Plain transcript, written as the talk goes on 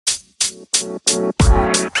Hey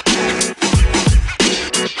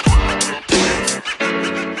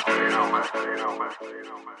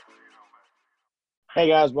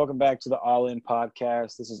guys, welcome back to the All In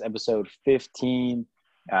Podcast. This is episode 15.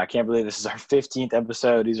 I can't believe this is our 15th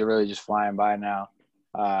episode. These are really just flying by now.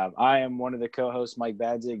 I am one of the co-hosts, Mike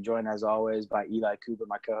Badzig, joined as always by Eli Cooper,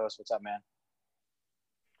 my co-host. What's up, man?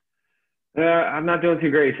 I'm not doing too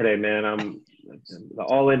great today, man. The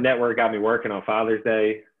All In Network got me working on Father's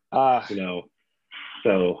Day, and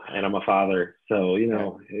I'm a father, so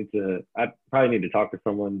I probably need to talk to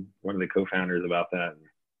someone, one of the co-founders, about that.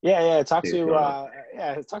 Yeah. Talk to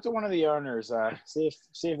one of the owners. See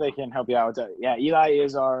if they can help you out with that. Yeah, Eli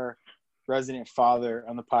is our resident father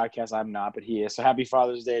on the podcast. I'm not, but he is. So happy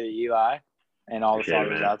Father's Day to Eli and all the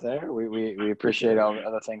fathers out there. We appreciate all the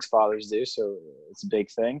other things fathers do. So it's a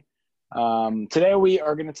big thing. Today we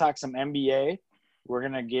are going to talk some NBA. We're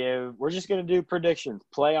just going to do predictions,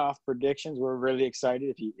 playoff predictions. We're really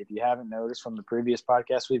excited. If you haven't noticed from the previous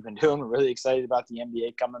podcast we've been doing, we're really excited about the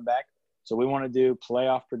NBA coming back. So we want to do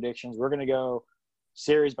playoff predictions. We're going to go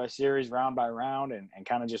series by series, round by round, and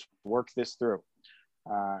kind of just work this through.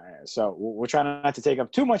 So we're trying not to take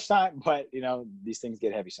up too much time, but, these things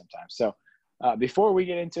get heavy sometimes. So before we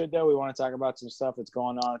get into it, though, we want to talk about some stuff that's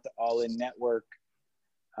going on at the All In Network.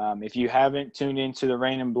 If you haven't tuned into the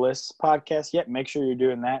Rain and Bliss podcast yet, make sure you're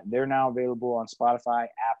doing that. They're now available on Spotify,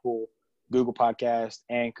 Apple, Google Podcast,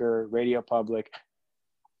 Anchor, Radio Public.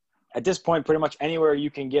 At this point, pretty much anywhere you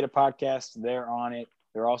can get a podcast, they're on it.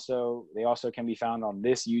 They also can be found on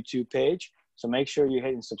this YouTube page. So make sure you're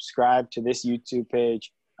hitting subscribe to this YouTube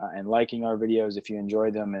page and liking our videos if you enjoy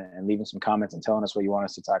them, and leaving some comments and telling us what you want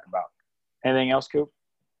us to talk about. Anything else, Coop?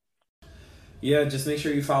 Yeah, just make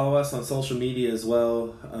sure you follow us on social media as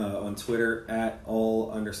well, on Twitter at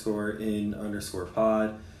all_in_pod.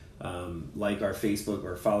 Like our Facebook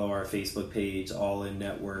or follow our Facebook page, All In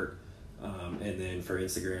Network. And then for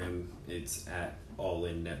Instagram, it's at All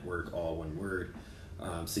In Network, all one word.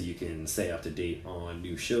 So you can stay up to date on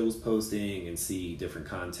new shows posting and see different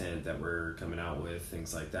content that we're coming out with,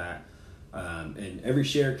 things like that. And every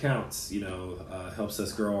share counts, helps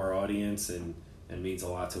us grow our audience and means a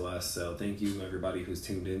lot to us. So thank you everybody who's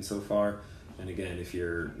tuned in so far. And again, if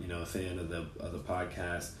you're a fan of the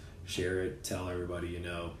podcast, share it, tell everybody and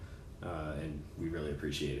we really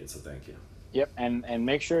appreciate it. So thank you. Yep, and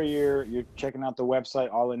make sure you're checking out the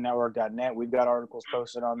website, allinnetwork.net. We've got articles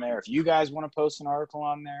posted on there. If you guys want to post an article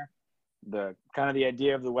on there, the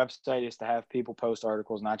idea of the website is to have people post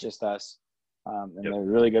articles, not just us. There's a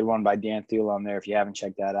really good one by Dan Thiel on there. If you haven't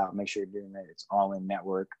checked that out, make sure you're doing that. It's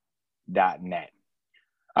allinnetwork.net.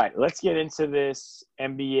 All right, let's get into this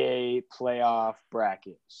NBA playoff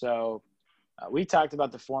bracket. So we talked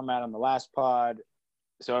about the format on the last pod.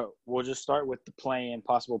 So we'll just start with the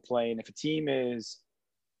possible play-in. If a team is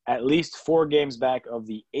at least 4 games back of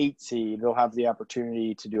the 8 seed, they'll have the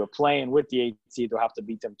opportunity to do a play-in with the 8 seed. They'll have to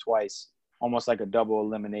beat them twice, almost like a double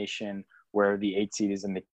elimination where the 8 seed is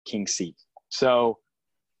in the king seat. So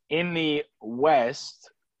in the West,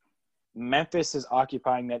 Memphis is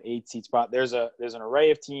occupying that 8 seed spot. There's an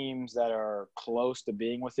array of teams that are close to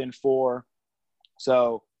being within 4.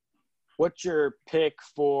 So what's your pick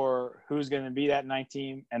for who's going to be that 9th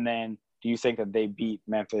team? And then do you think that they beat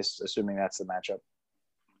Memphis, assuming that's the matchup?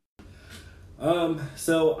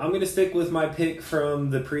 So I'm going to stick with my pick from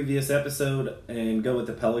the previous episode and go with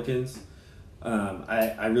the Pelicans.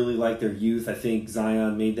 I really like their youth. I think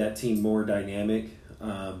Zion made that team more dynamic.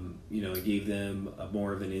 It gave them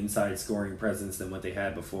more of an inside scoring presence than what they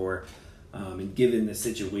had before. And given the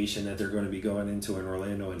situation that they're going to be going into in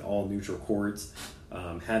Orlando in all neutral courts,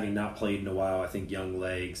 having not played in a while, I think young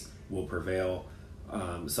legs will prevail.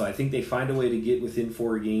 So I think they find a way to get within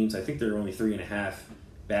 4 games. I think they're only 3.5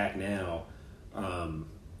 back now.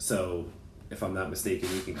 So if I'm not mistaken,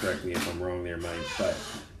 you can correct me if I'm wrong there, Mike. But,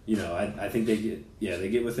 I think they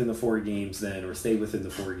get within the 4 games then, or stay within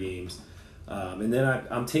the 4 games. And then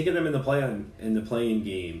I'm taking them in the play-in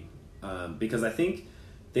game because I think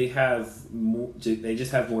they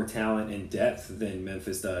just have more talent and depth than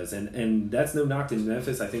Memphis does, and that's no knock to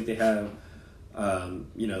Memphis. I think they have,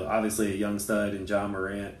 obviously a young stud in John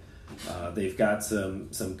Morant. They've got some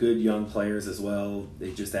good young players as well.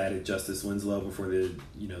 They just added Justice Winslow before the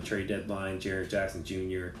trade deadline. Jaren Jackson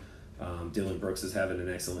Jr. Dylan Brooks is having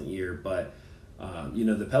an excellent year, but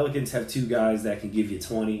the Pelicans have 2 guys that can give you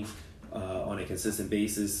 20 on a consistent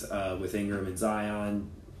basis with Ingram and Zion.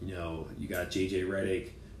 You got JJ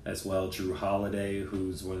Redick as well, Drew Holiday,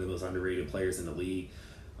 who's one of the most underrated players in the league.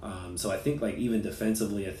 So I think even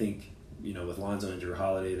defensively, I think with Lonzo and Drew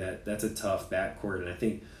Holiday, that's a tough backcourt, and I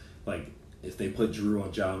think if they put Drew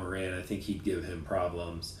on John Moran, I think he'd give him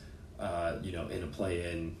problems, in a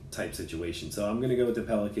play-in type situation. So I'm going to go with the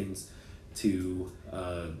Pelicans to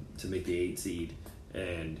make the 8 seed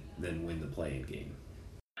and then win the play-in game.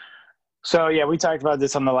 So, yeah, we talked about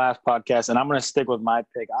this on the last podcast, and I'm going to stick with my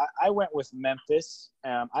pick. I went with Memphis.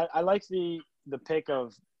 I like the pick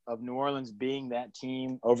of New Orleans being that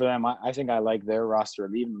team over them. I think I like their roster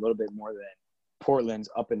even a little bit more than Portland's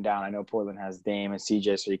up and down. I know Portland has Dame and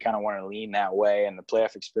CJ, so you kind of want to lean that way, and the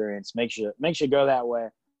playoff experience makes you go that way.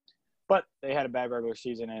 But they had a bad regular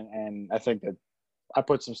season, and I think that I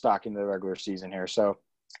put some stock into the regular season here. So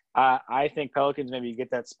I think Pelicans maybe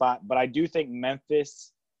get that spot, but I do think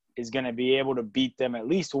Memphis is going to be able to beat them at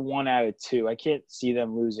least 1 out of 2. I can't see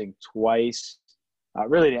them losing twice,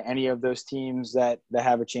 really to any of those teams that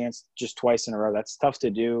have a chance just twice in a row. That's tough to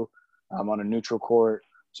do on a neutral court.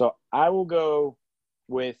 So I will go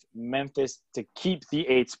with Memphis to keep the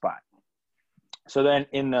 8 spot. So then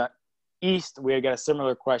in the East, we got a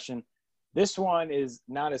similar question. This one is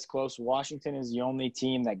not as close. Washington is the only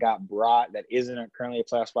team that got brought that isn't currently a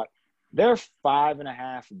playoff spot. They're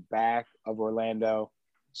 5.5 back of Orlando.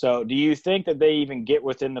 So do you think that they even get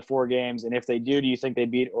within the 4 games? And if they do you think they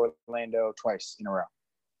beat Orlando twice in a row?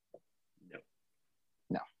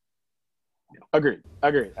 No. Agreed.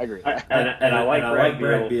 And I like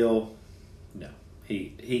Brad Beal. No,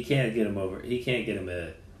 he can't get him over. He can't get him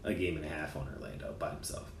a game and a half on Orlando by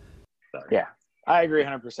himself. Sorry. Yeah, I agree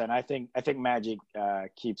 100%. I think Magic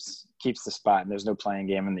keeps the spot, and there's no playing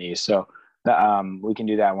game in the East. So we can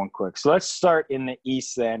do that one quick. So let's start in the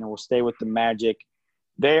East then, and we'll stay with the Magic.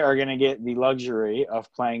 They are going to get the luxury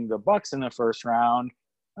of playing the Bucks in the first round,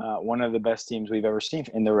 one of the best teams we've ever seen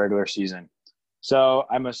in the regular season. So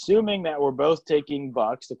I'm assuming that we're both taking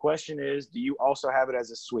Bucks. The question is, do you also have it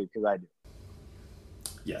as a sweep? Because I do.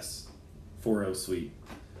 Yes, 4-0 sweep.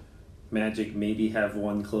 Magic maybe have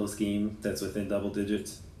one close game that's within double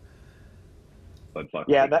digits.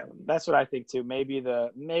 Yeah, that's what I think too. Maybe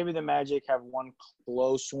the Magic have one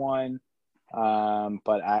close one,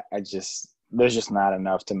 but there's just not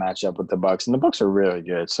enough to match up with the Bucks, and the Bucks are really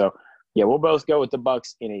good. So yeah, we'll both go with the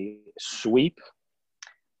Bucks in a sweep.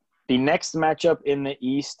 The next matchup in the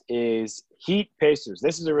East is Heat-Pacers.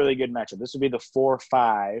 This is a really good matchup. This would be the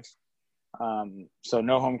 4-5, so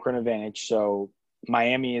no home court advantage. So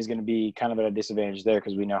Miami is going to be kind of at a disadvantage there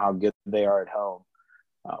because we know how good they are at home.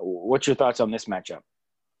 What's your thoughts on this matchup?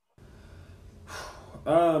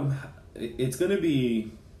 It's going to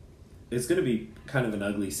be kind of an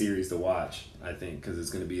ugly series to watch, I think, because it's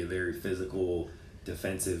going to be a very physical,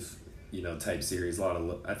 defensive, type series.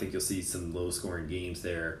 I think you'll see some low-scoring games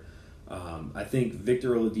there. I think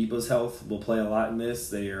Victor Oladipo's health will play a lot in this.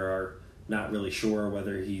 They are not really sure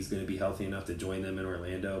whether he's going to be healthy enough to join them in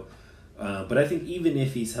Orlando. But I think even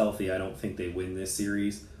if he's healthy, I don't think they win this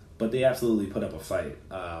series. But they absolutely put up a fight.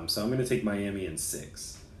 So I'm going to take Miami in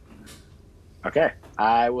 6. Okay.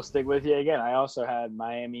 I will stick with you again. I also had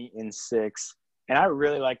Miami in 6. And I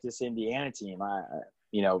really like this Indiana team.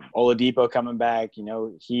 Oladipo coming back,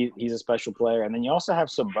 he's a special player. And then you also have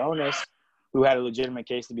Sabonis, who had a legitimate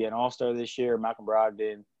case to be an all-star this year. Malcolm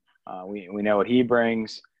Brogdon, we know what he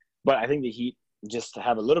brings. But I think the Heat just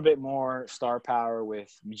have a little bit more star power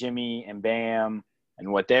with Jimmy and Bam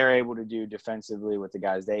and what they're able to do defensively with the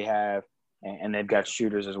guys they have. And they've got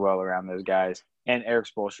shooters as well around those guys. And Eric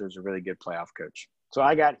Spoelstra is a really good playoff coach. So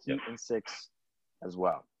I got Heat in 6 as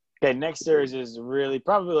well. Okay, next series is really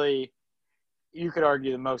probably – you could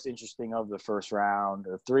argue the most interesting of the first round.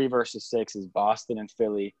 The 3 versus 6 is Boston and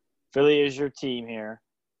Philly. Philly is your team here.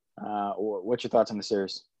 What's your thoughts on the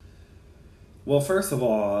series? Well, first of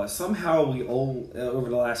all, somehow we over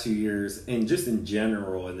the last few years, and just in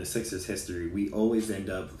general in the Sixers history, we always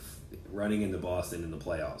end up running into Boston in the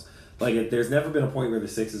playoffs. Like, there's never been a point where the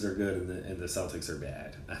Sixers are good and the Celtics are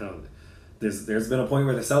bad. There's been a point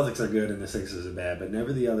where the Celtics are good and the Sixers are bad, but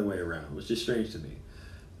never the other way around, which is strange to me.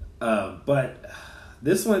 But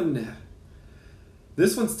this one's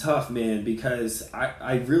tough, man, because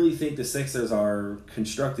I really think the Sixers are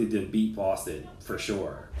constructed to beat Boston for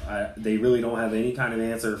sure. They really don't have any kind of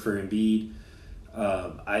answer for Embiid.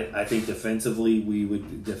 I think defensively we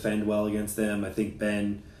would defend well against them. I think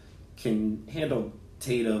Ben can handle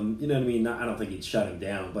Tatum. You know what I mean? I don't think he'd shut him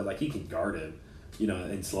down, but he can guard him,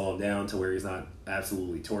 and slow him down to where he's not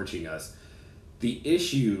absolutely torching us. The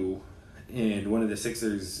issue, and one of the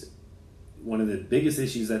biggest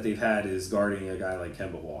issues that they've had is guarding a guy like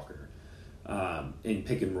Kemba Walker in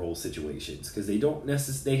pick and roll situations, because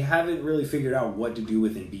they haven't really figured out what to do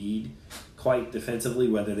with Embiid quite defensively,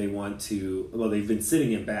 whether they want to. Well, they've been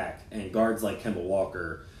sitting him back, and guards like Kemba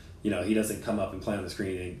Walker he doesn't come up and play on the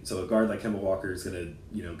screen. And so a guard like Kemba Walker is going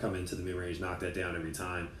to, come into the mid-range, knock that down every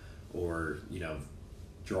time, or,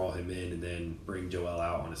 draw him in and then bring Joel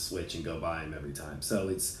out on a switch and go by him every time. So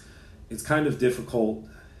it's kind of difficult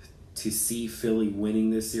to see Philly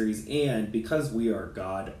winning this series. And because we are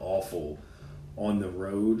god-awful on the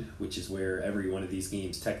road, which is where every one of these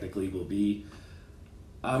games technically will be,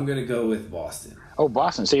 I'm going to go with Boston. Oh,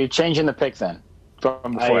 Boston. So you're changing the pick then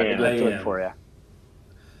from before. I am.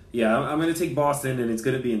 Yeah, I'm going to take Boston, and it's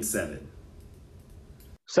going to be in 7.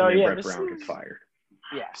 So, Brett Brown gets fired.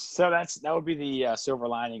 Yes. So that would be the silver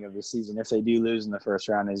lining of the season. If they do lose in the first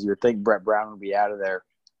round, is you would think Brett Brown would be out of there.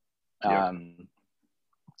 Yep.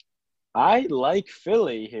 I like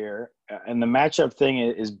Philly here, and the matchup thing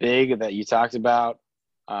is big that you talked about.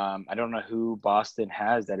 I don't know who Boston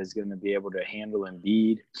has that is going to be able to handle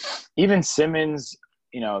Embiid. Even Simmons,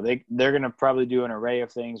 they're going to probably do an array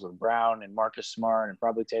of things with Brown and Marcus Smart, and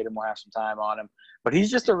probably Tatum will have some time on him. But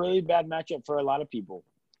he's just a really bad matchup for a lot of people.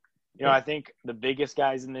 I think the biggest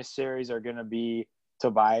guys in this series are going to be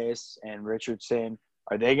Tobias and Richardson.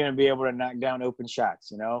 Are they going to be able to knock down open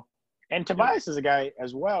shots, And Tobias is a guy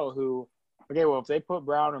as well who, if they put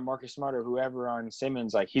Brown or Marcus Smart or whoever on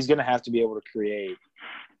Simmons, he's going to have to be able to create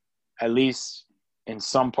at least in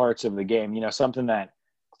some parts of the game. Something that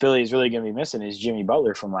Philly is really going to be missing is Jimmy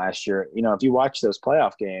Butler from last year. If you watch those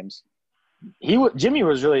playoff games, Jimmy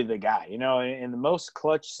was really the guy. In the most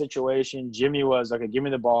clutch situation, Jimmy was, okay, give me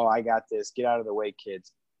the ball. I got this. Get out of the way,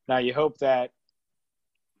 kids. Now you hope that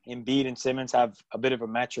Embiid and Simmons have a bit of a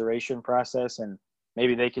maturation process and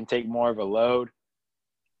maybe they can take more of a load.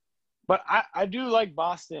 But I do like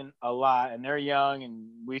Boston a lot, and they're young, and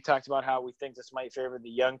we talked about how we think this might favor the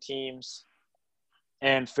young teams,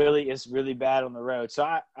 and Philly is really bad on the road. So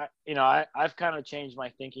I've kind of changed my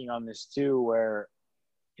thinking on this too, where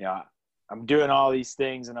I'm doing all these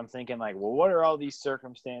things and I'm thinking what are all these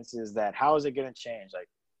circumstances how is it going to change?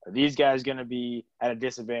 Are these guys going to be at a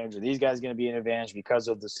disadvantage? Are these guys going to be an advantage because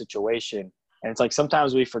of the situation? And it's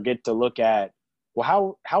sometimes we forget to look at,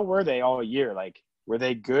 well, how were they all year? Were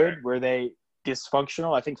they good? Were they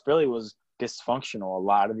dysfunctional? I think Philly was dysfunctional a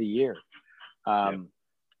lot of the year.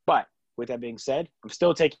 But with that being said, I'm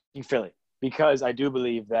still taking Philly because I do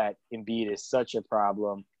believe that Embiid is such a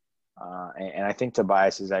problem. And I think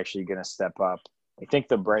Tobias is actually going to step up. I think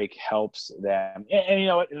the break helps them. And you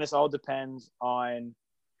know what? And this all depends on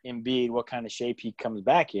Embiid, what kind of shape he comes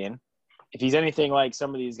back in. If he's anything like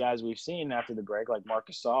some of these guys we've seen after the break, like Marc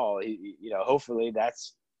Gasol, hopefully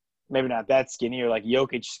that's maybe not that skinny or like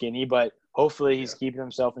Jokic skinny, but hopefully he's keeping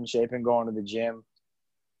himself in shape and going to the gym.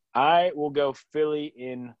 I will go Philly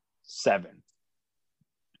in 7.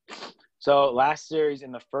 So last series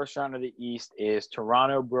in the first round of the East is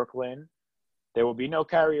Toronto-Brooklyn. There will be no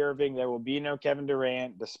Kyrie Irving. There will be no Kevin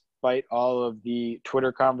Durant, despite all of the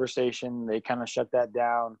Twitter conversation. They kind of shut that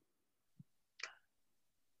down.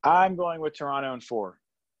 I'm going with Toronto in 4,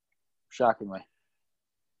 shockingly.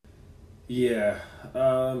 Yeah.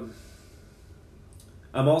 I'm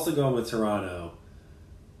also going with Toronto,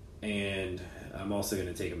 and I'm also going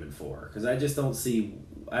to take them in 4 because I don't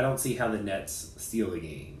see how the Nets steal the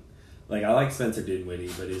game. I like Spencer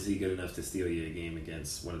Dinwiddie, but is he good enough to steal you a game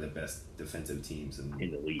against one of the best defensive teams in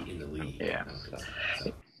the league? Yeah.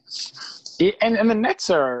 And the Nets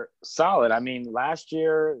are solid. I mean, last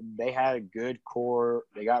year they had a good core.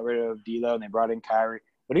 They got rid of D'Lo and they brought in Kyrie.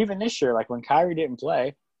 But even this year, when Kyrie didn't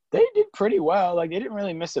play, they did pretty well. They didn't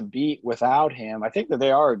really miss a beat without him. I think that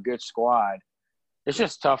they are a good squad. It's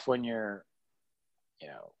just tough when you're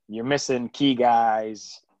missing key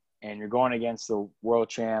guys and you're going against the world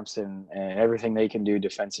champs and everything they can do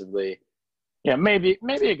defensively. Yeah, maybe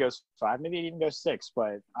it goes 5, maybe it even goes 6,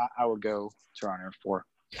 but I would go Toronto in 4.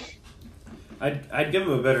 I'd give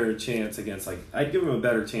them a better chance against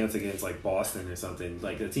Boston or something,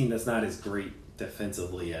 a team that's not as great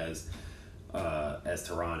defensively as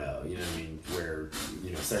Toronto. You know what I mean? Where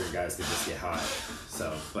certain guys could just get hot.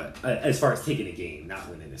 So, but as far as taking a game, not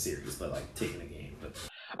winning a series, but taking a game. But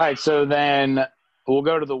all right, so then we'll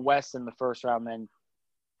go to the West in the first round. Then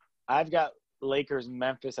I've got Lakers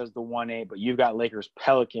Memphis as the 1-8, but you've got Lakers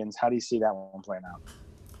Pelicans. How do you see that one playing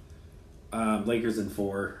out? Lakers in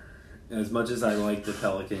 4. As much as I like the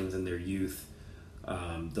Pelicans and their youth,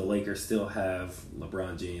 the Lakers still have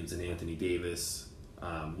LeBron James and Anthony Davis,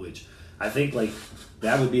 which I think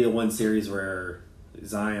that would be the one series where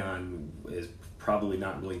Zion is probably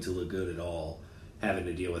not going to look good at all, having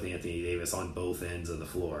to deal with Anthony Davis on both ends of the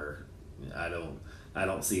floor. I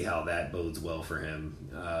don't see how that bodes well for him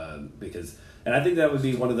and I think that would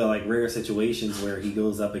be one of the rare situations where he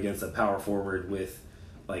goes up against a power forward with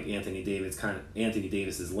like Anthony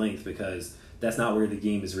Davis's length, because that's not where the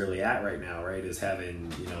game is really at right now, right? Is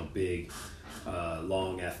having, big,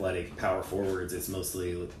 long, athletic power forwards. It's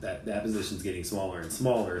mostly that position's getting smaller and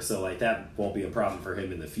smaller. So like that won't be a problem for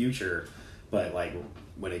him in the future. But like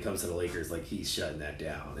when it comes to the Lakers, like he's shutting that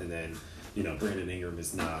down. And then, Brandon Ingram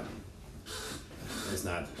is not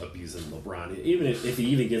abusing LeBron. Even if he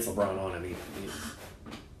even gets LeBron on, I mean, he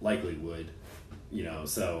likely would,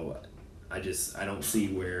 so I don't see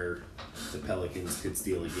where the Pelicans could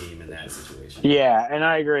steal a game in that situation. Yeah, and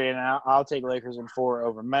I agree. And I'll take Lakers in 4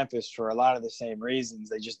 over Memphis for a lot of the same reasons.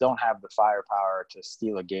 They just don't have the firepower to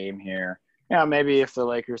steal a game here. Maybe if the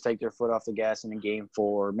Lakers take their foot off the gas in a game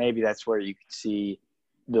 4, maybe that's where you could see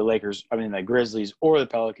the Grizzlies or the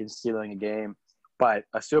Pelicans stealing a game. But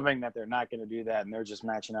assuming that they're not going to do that and they're just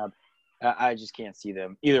matching up, I just can't see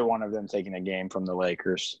either one of them taking a game from the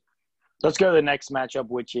Lakers. Let's go to the next matchup,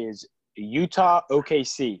 which is Utah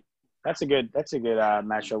OKC. That's a good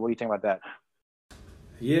matchup. What do you think about that?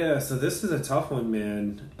 Yeah, so this is a tough one,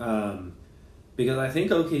 man. Because I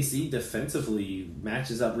think OKC defensively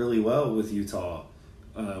matches up really well with Utah.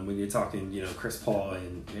 When you're talking, Chris Paul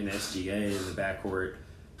and SGA in the backcourt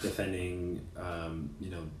defending,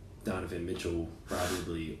 Donovan Mitchell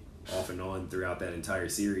probably off and on throughout that entire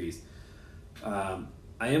series. I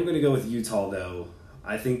am going to go with Utah, though.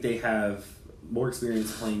 I think they have more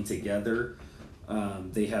experience playing together.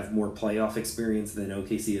 They have more playoff experience than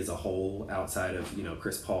OKC as a whole, outside of,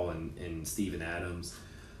 Chris Paul and Steven Adams.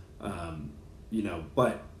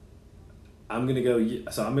 But I'm going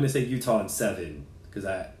to say Utah in 7, because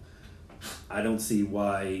I don't see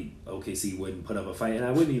why OKC wouldn't put up a fight. And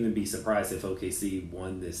I wouldn't even be surprised if OKC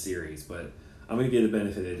won this series, but I'm going to give the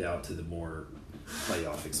benefit of the doubt to the more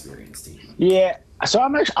playoff experience team. Yeah. So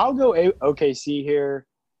I'll go OKC here.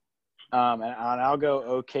 And I'll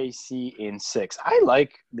go OKC in 6. I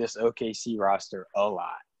like this OKC roster a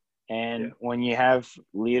lot. And when you have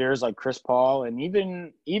leaders like Chris Paul and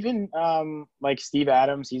even like Steve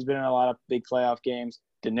Adams, he's been in a lot of big playoff games.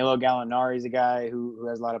 Danilo Gallinari is a guy who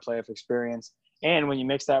has a lot of playoff experience. And when you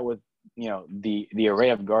mix that with, the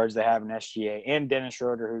array of guards they have in SGA and Dennis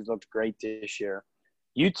Schroeder, who's looked great this year.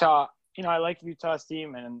 Utah, I like Utah's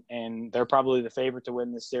team, and they're probably the favorite to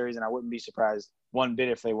win this series, and I wouldn't be surprised one bit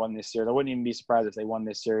if they won this series. I wouldn't even be surprised if they won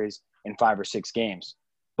this series in 5 or 6 games.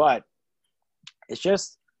 But it's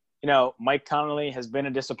just, Mike Conley has been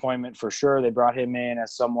a disappointment for sure. They brought him in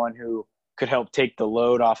as someone who could help take the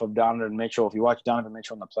load off of Donovan Mitchell. If you watch Donovan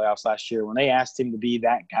Mitchell in the playoffs last year, when they asked him to be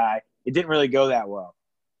that guy, it didn't really go that well.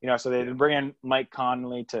 So they bring in Mike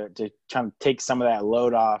Conley to kind of take some of that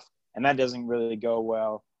load off, and that doesn't really go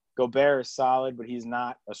well. Gobert is solid, but he's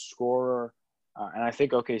not a scorer. And I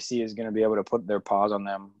think OKC is going to be able to put their paws on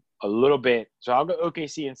them a little bit. So I'll go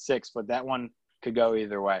OKC in 6, but that one could go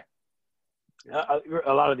either way.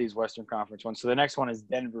 A lot of these Western Conference ones. So the next one is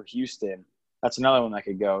Denver-Houston. That's another one that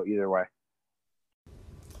could go either way.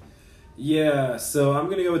 Yeah, so I'm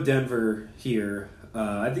going to go with Denver here.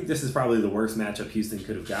 I think this is probably the worst matchup Houston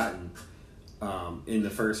could have gotten in the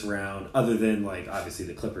first round, other than, obviously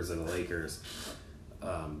the Clippers or the Lakers.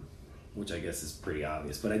 Which I guess is pretty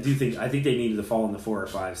obvious, but I think they needed to fall in the 4 or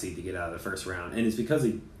 5 seed to get out of the first round, and it's because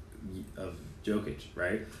of Jokic,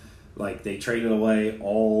 right? They traded away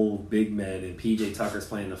all big men, and PJ Tucker's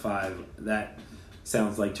playing the 5. That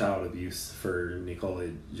sounds like child abuse for Nikola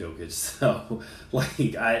Jokic. So,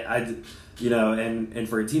 and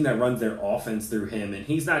for a team that runs their offense through him, and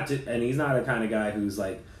he's not a kind of guy who's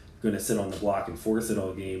going to sit on the block and force it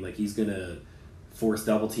all game. He's going to force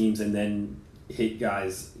double teams and then hit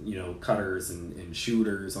guys, cutters and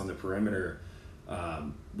shooters on the perimeter,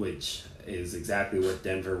 which is exactly what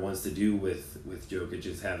Denver wants to do with Jokic,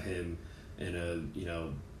 is have him in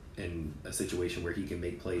a situation where he can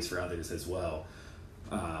make plays for others as well.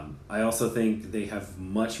 I also think they have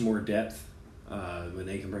much more depth when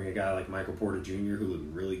they can bring a guy like Michael Porter Jr., who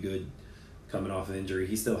looked really good coming off an injury.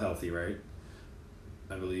 He's still healthy, right?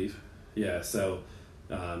 I believe. Yeah, so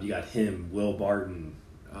you got him, Will Barton,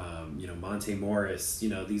 Monte Morris,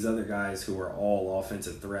 these other guys who are all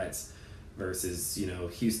offensive threats versus,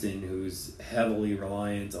 Houston, who's heavily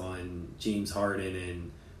reliant on James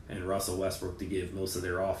Harden and Russell Westbrook to give most of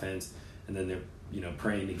their offense. And then they're,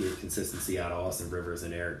 praying to get consistency out of Austin Rivers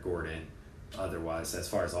and Eric Gordon otherwise, as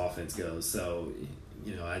far as offense goes. So,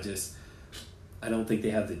 I don't think they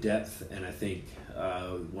have the depth, and I think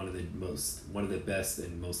one of the best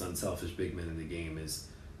and most unselfish big men in the game is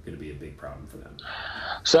going to be a big problem for them.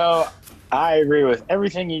 So I agree with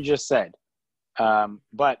everything you just said.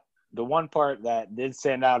 But the one part that did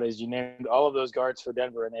stand out is you named all of those guards for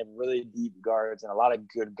Denver, and they have really deep guards and a lot of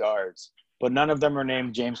good guards. but none of them are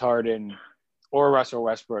named James Harden or Russell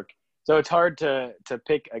Westbrook. So it's hard to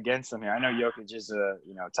pick against them here. I know Jokic is a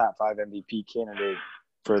top 5 MVP candidate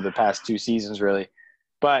for the past 2 seasons, really,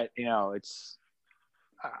 but it's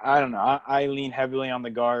I don't know. I lean heavily on the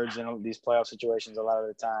guards in these playoff situations a lot of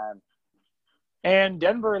the time. And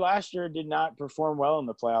Denver last year did not perform well in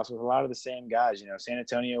the playoffs with a lot of the same guys. San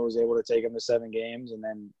Antonio was able to take them to 7 games, and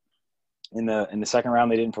then in the second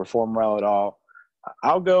round they didn't perform well at all.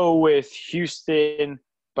 I'll go with Houston,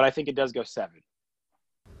 but I think it does go 7.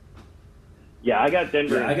 Yeah, I got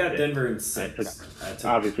Denver. Yeah, I got Denver in 6.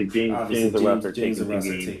 Obviously, James and Russ are taking 2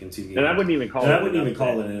 games. And I wouldn't even call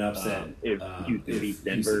it an upset if Houston beats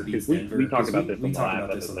Denver. Because we talked about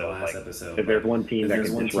this in the last episode. If there's one team that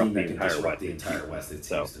can disrupt the entire West, it's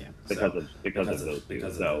Houston. Because of those two.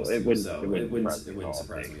 So it wouldn't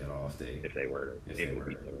surprise me at all if they were able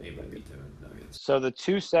to beat them. So the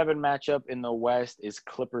 2-7 matchup in the West is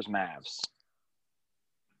Clippers-Mavs.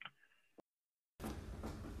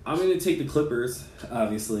 I'm going to take the Clippers,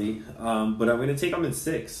 obviously, but I'm going to take them in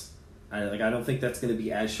 6. I don't think that's going to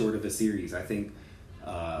be as short of a series. I think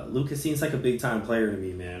Luka seems like a big-time player to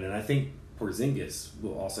me, man, and I think Porzingis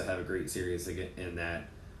will also have a great series in that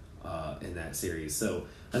series. So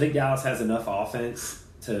I think Dallas has enough offense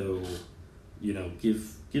to,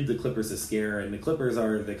 give the Clippers a scare, and the Clippers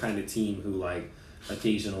are the kind of team who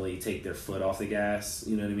occasionally take their foot off the gas.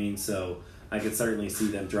 You know what I mean? So I could certainly see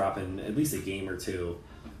them dropping at least a game or 2.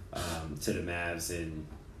 To the Mavs, and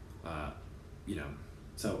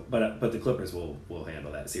but the Clippers will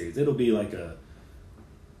handle that series. It'll be like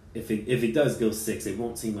if it does go 6, it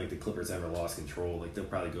won't seem like the Clippers ever lost control. They'll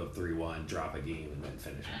probably go up 3-1, drop a game, and then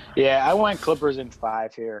finish. Yeah, I went Clippers in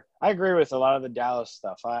 5 here. I agree with a lot of the Dallas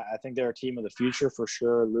stuff. I think they're a team of the future for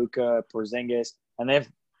sure. Luka, Porzingis, and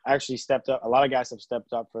they've actually stepped up. A lot of guys have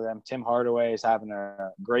stepped up for them. Tim Hardaway is having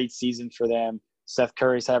a great season for them. Seth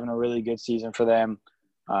Curry's having a really good season for them.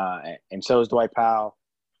 And so is Dwight Powell.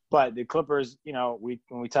 But the Clippers, when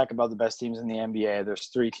we talk about the best teams in the NBA, there's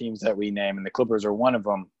 3 teams that we name, and the Clippers are one of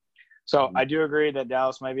them. So I do agree that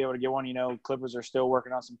Dallas might be able to get one. Clippers are still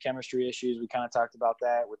working on some chemistry issues. We kind of talked about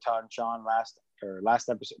that with Todd and Sean last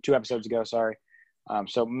episode, 2 episodes ago. Sorry.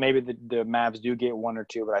 So maybe the Mavs do get 1 or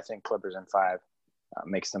 2, but I think Clippers in 5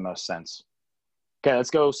 makes the most sense. Okay,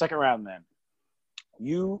 let's go second round then.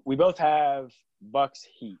 We both have Bucks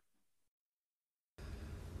Heat.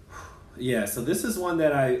 Yeah, so this is one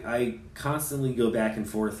that I constantly go back and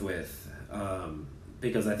forth with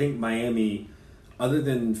because I think Miami, other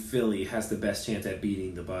than Philly, has the best chance at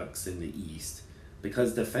beating the Bucks in the East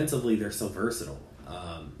because defensively they're so versatile.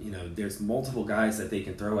 There's multiple guys that they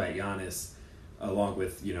can throw at Giannis along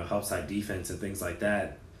with, help side defense and things like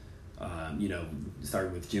that.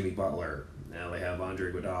 Starting with Jimmy Butler. Now they have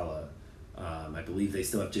Andre Iguodala. I believe they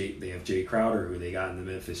still have Jay Crowder, who they got in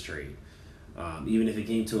the Memphis trade. Even if it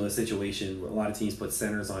came to a situation where a lot of teams put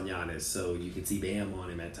centers on Giannis, so you could see Bam on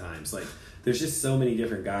him at times. There's just so many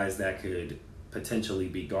different guys that could potentially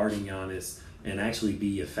be guarding Giannis and actually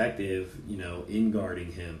be effective, in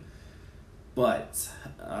guarding him. But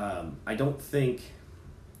I don't think,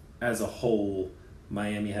 as a whole,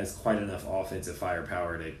 Miami has quite enough offensive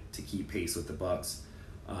firepower to keep pace with the Bucks.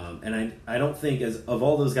 And I don't think, of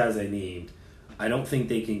all those guys I named, I don't think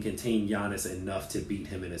they can contain Giannis enough to beat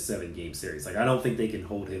him in a 7-game series. I don't think they can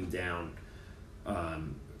hold him down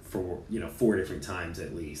for 4 different times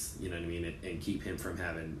at least. You know what I mean, and keep him from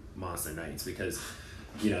having monster nights because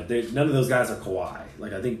none of those guys are Kawhi.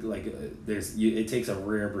 I think it takes a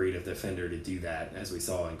rare breed of defender to do that, as we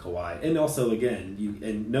saw in Kawhi. And also again, he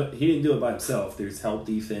didn't do it by himself. There's help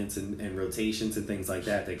defense and rotations and things like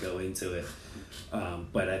that go into it.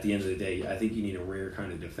 But at the end of the day, I think you need a rare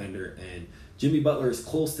kind of defender, and Jimmy Butler is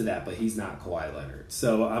close to that, but he's not Kawhi Leonard.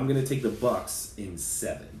 So I'm going to take the Bucks in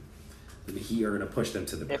 7. The Heat are going to push them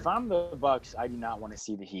to the brink. If I'm the Bucks, I do not want to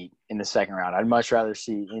see the Heat in the second round. I'd much rather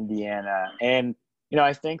see Indiana. And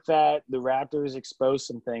I think that the Raptors exposed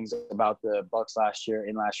some things about the Bucks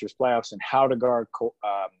in last year's playoffs, and how to guard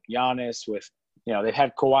Giannis with. They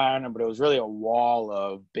had Kawhi on them, but it was really a wall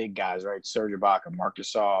of big guys, right? Serge Ibaka, Marc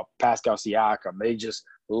Gasol, Pascal Siakam. They just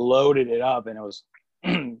loaded it up, and it was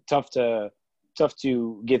tough to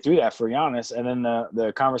get through that for Giannis. And then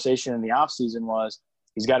the conversation in the offseason was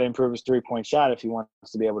he's got to improve his three-point shot if he wants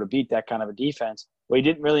to be able to beat that kind of a defense. Well, he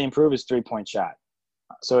didn't really improve his three-point shot.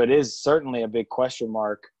 So it is certainly a big question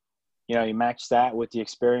mark. You match that with the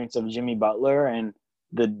experience of Jimmy Butler and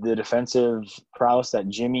the defensive prowess that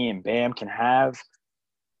Jimmy and Bam can have.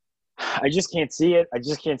 I just can't see it. I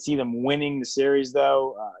just can't see them winning the series,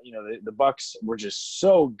 though. The Bucks were just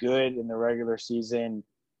so good in the regular season,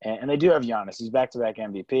 and they do have Giannis. He's back-to-back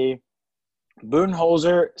MVP.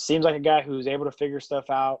 Budenholzer seems like a guy who's able to figure stuff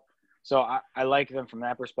out. So I like them from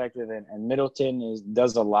that perspective. And Middleton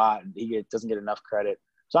does a lot. He doesn't get enough credit.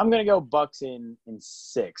 So I'm going to go Bucks in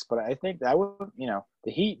 6. But I think that would,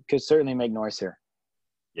 the Heat could certainly make noise here.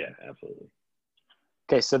 Yeah, absolutely.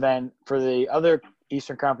 Okay, so then for the other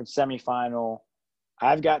Eastern Conference semifinal,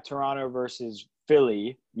 I've got Toronto versus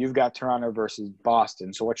Philly. You've got Toronto versus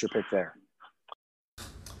Boston. So what's your pick there?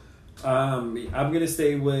 I'm going to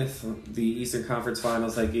stay with the Eastern Conference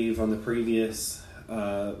Finals I gave on the previous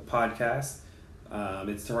podcast.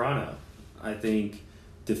 It's Toronto. I think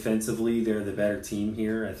defensively they're the better team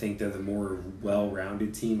here. I think they're the more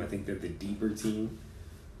well-rounded team. I think they're the deeper team.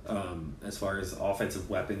 As far as offensive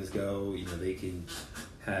weapons go, they can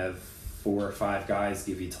have 4 or 5 guys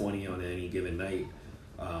give you 20 on any given night,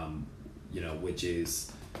 which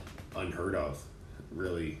is unheard of,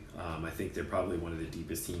 really. I think they're probably one of the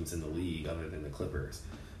deepest teams in the league other than the Clippers.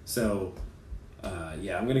 So, I'm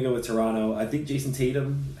going to go with Toronto. I think Jason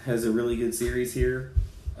Tatum has a really good series here,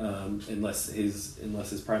 unless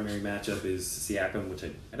his primary matchup is Siakam, which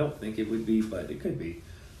I don't think it would be, but it could be.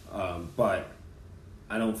 But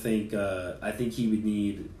I don't think I think he would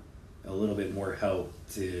need a little bit more help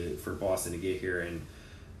for Boston to get here. And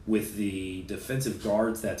with the defensive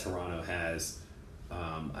guards that Toronto has,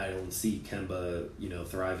 I don't see Kemba,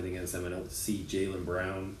 thriving against them. I don't see Jaylen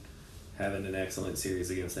Brown having an excellent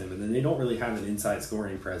series against them. And then they don't really have an inside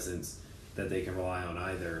scoring presence that they can rely on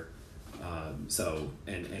either.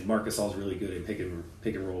 And Marc Gasol's really good in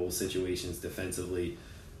pick and roll situations defensively.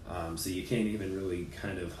 So you can't even really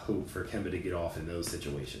kind of hope for Kemba to get off in those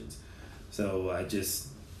situations. So I just,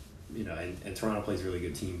 and Toronto plays really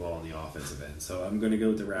good team ball on the offensive end. So I'm going to go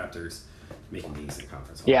with the Raptors making the Eastern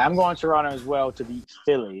Conference. Yeah, I'm going Toronto as well to beat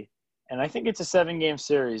Philly. And I think it's a 7-game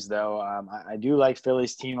series, though. I do like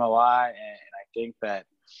Philly's team a lot, and I think that,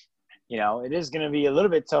 it is going to be a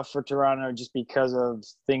little bit tough for Toronto just because of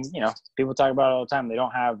things, people talk about it all the time. They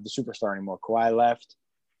don't have the superstar anymore. Kawhi left.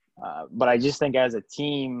 But I just think as a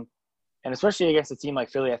team, and especially against a team like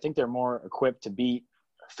Philly, I think they're more equipped to beat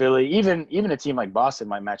Philly. Even a team like Boston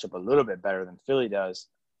might match up a little bit better than Philly does.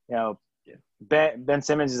 Ben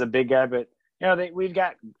Simmons is a big guy, but we've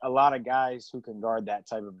got a lot of guys who can guard that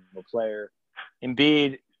type of a player.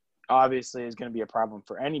 Embiid obviously is going to be a problem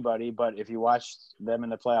for anybody, but if you watched them in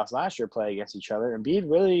the playoffs last year play against each other, Embiid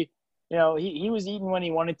really, he was eating when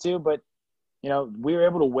he wanted to, but we were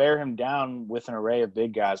able to wear him down with an array of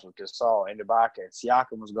big guys with Gasol and Ibaka, and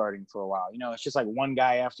Siakam was guarding for a while. It's just like one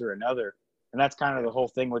guy after another, and that's kind of the whole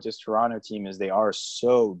thing with this Toronto team is they are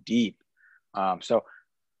so deep. So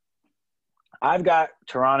I've got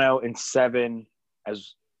Toronto in 7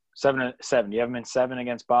 as 7. Do you have them in 7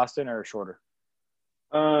 against Boston or shorter?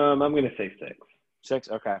 I'm going to say 6. 6,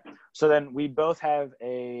 okay. So then we both have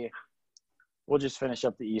we'll just finish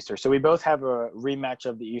up the Eastern. So we both have a rematch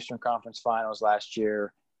of the Eastern Conference Finals last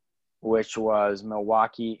year, which was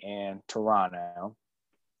Milwaukee and Toronto.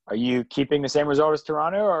 Are you keeping the same result as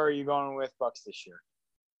Toronto, or are you going with Bucks this year?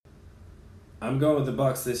 I'm going with the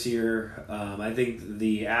Bucks this year. I think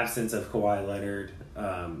the absence of Kawhi Leonard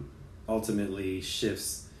ultimately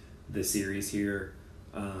shifts the series here.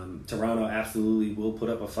 Toronto absolutely will put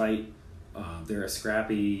up a fight. They're a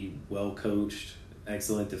scrappy, well-coached,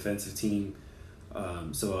 excellent defensive team.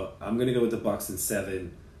 So I'm going to go with the Bucks in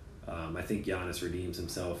 7. I think Giannis redeems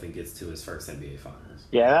himself and gets to his first NBA Finals.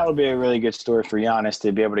 Yeah, that would be a really good story for Giannis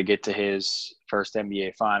to be able to get to his first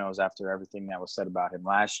NBA Finals after everything that was said about him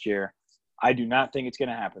last year. I do not think it's going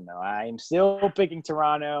to happen, though. I am still picking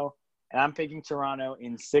Toronto, and I'm picking Toronto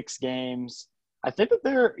in 6 games. I think that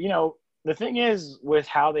they're, the thing is with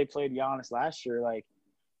how they played Giannis last year,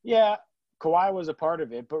 Kawhi was a part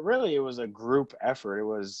of it, but really it was a group effort.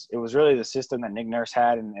 It was really the system that Nick Nurse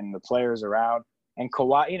had and the players around. And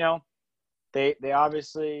Kawhi, they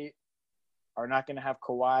obviously are not going to have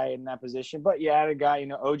Kawhi in that position. But you had a guy,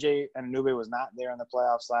 OJ Anunoby was not there in the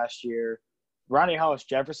playoffs last year. Ronnie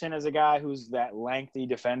Hollis-Jefferson is a guy who's that lengthy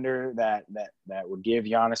defender that would give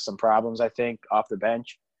Giannis some problems, I think, off the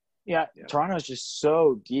bench. Yeah. Toronto's just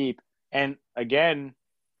so deep. And again,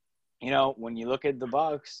 when you look at the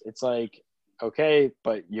Bucks, it's like, okay,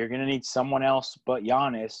 but you're going to need someone else but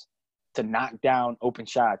Giannis to knock down open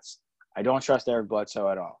shots. I don't trust Eric Bledsoe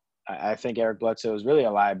at all. I think Eric Bledsoe is really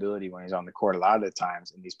a liability when he's on the court a lot of the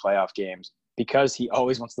times in these playoff games because he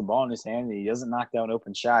always wants the ball in his hand and he doesn't knock down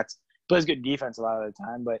open shots. Plays good defense a lot of the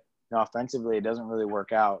time, but offensively it doesn't really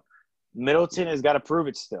work out. Middleton has got to prove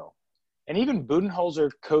it still. And even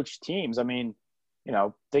Budenholzer coached teams. I mean,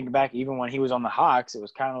 think back even when he was on the Hawks, it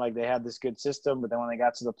was kind of like they had this good system, but then when they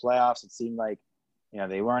got to the playoffs, it seemed like,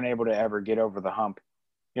 they weren't able to ever get over the hump.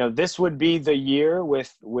 this would be the year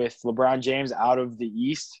with LeBron James out of the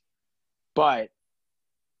East, but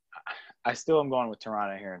I still am going with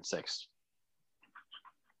Toronto here in 6.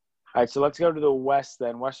 All right, so let's go to the West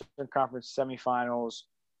then. Western Conference semifinals.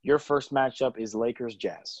 Your first matchup is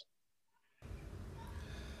Lakers-Jazz.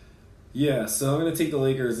 Yeah, so I'm going to take the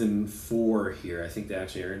Lakers in 4 here. I think they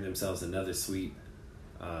actually earned themselves another sweep.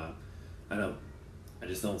 I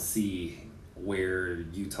just don't see where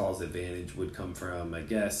Utah's advantage would come from. I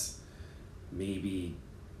guess maybe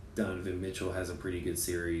Donovan Mitchell has a pretty good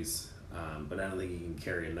series, but I don't think he can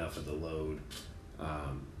carry enough of the load,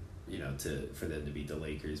 for them to beat the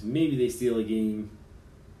Lakers. Maybe they steal a game,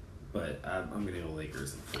 but I'm going to go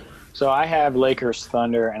Lakers in 4. So I have Lakers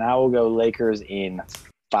Thunder, and I will go Lakers in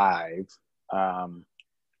 5.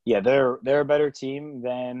 They're a better team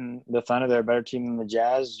than the Thunder. They're a better team than the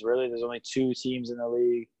Jazz. Really, there's only 2 teams in the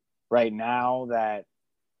league right now that,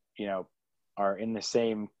 are in the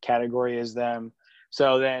same category as them.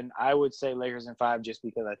 So then I would say Lakers in 5 just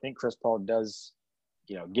because I think Chris Paul does,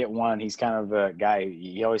 get one. He's kind of a guy,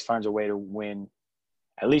 he always finds a way to win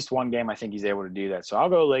at least one game. I think he's able to do that. So I'll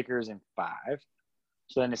go Lakers in 5.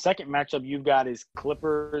 So then the second matchup you've got is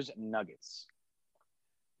Clippers Nuggets.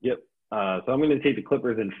 Yep. So I'm going to take the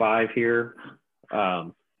Clippers in 5 here.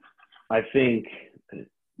 I think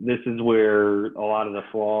this is where a lot of the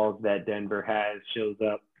flaws that Denver has shows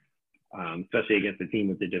up, especially against a team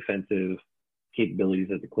with the defensive capabilities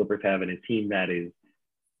that the Clippers have, and a team that is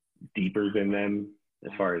deeper than them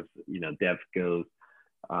as far as depth goes.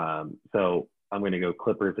 So I'm going to go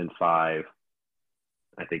Clippers in 5.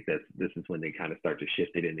 I think this is when they kind of start to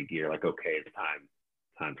shift it into gear. Like, okay, it's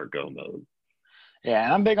time for go mode. Yeah,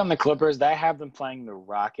 and I'm big on the Clippers. I have them playing the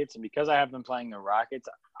Rockets, and because I have them playing the Rockets,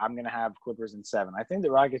 I'm going to have Clippers in 7. I think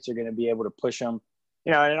the Rockets are going to be able to push them.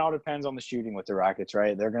 And it all depends on the shooting with the Rockets,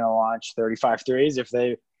 right? They're going to launch 35 threes. If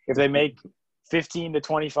they make 15 to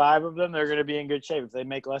 25 of them, they're going to be in good shape. If they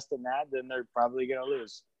make less than that, then they're probably going to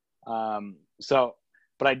lose.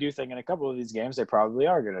 But I do think in a couple of these games, they probably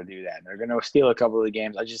are going to do that. They're going to steal a couple of the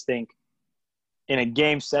games. I just think in a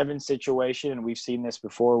Game 7 situation, and we've seen this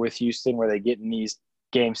before with Houston, where they get in these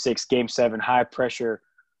Game 6, Game 7 high pressure,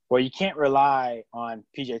 well, you can't rely on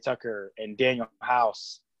PJ Tucker and Daniel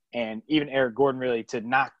House and even Eric Gordon really to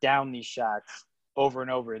knock down these shots over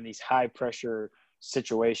and over in these high pressure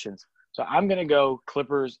situations. So I'm going to go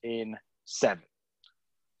Clippers in 7.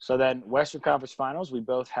 So then Western Conference Finals, we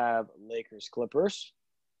both have Lakers Clippers.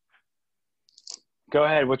 Go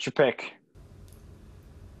ahead. What's your pick?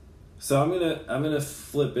 So I'm gonna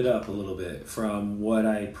flip it up a little bit from what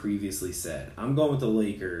I previously said. I'm going with the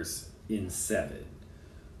Lakers in 7.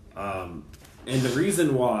 And the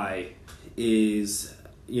reason why is,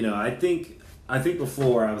 I think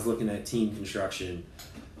before I was looking at team construction,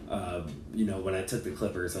 when I took the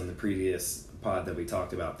Clippers on the previous pod that we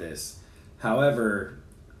talked about this. However,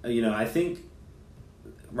 I think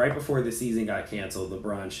right before the season got canceled,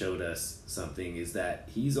 LeBron showed us something, is that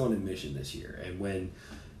he's on a mission this year. And when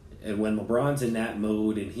LeBron's in that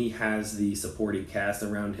mode and he has the supporting cast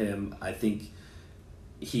around him, I think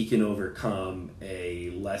he can overcome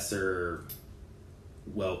a lesser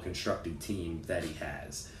well-constructed team that he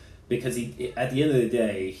has. Because at the end of the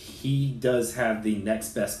day, he does have the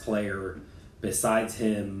next best player besides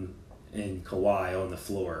him and Kawhi on the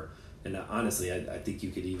floor. And honestly, I think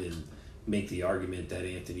you could even make the argument that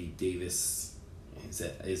Anthony Davis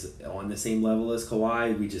is on the same level as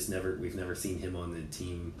Kawhi. We've never seen him on the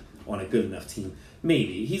team, on a good enough team.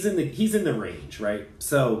 Maybe he's in the range, right?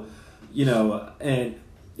 So, and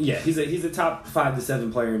yeah, he's a top 5 to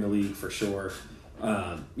 7 player in the league for sure.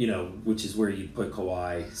 Which is where you put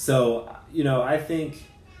Kawhi. So, I think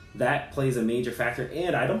that plays a major factor.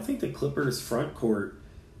 And I don't think the Clippers front court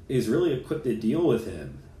is really equipped to deal with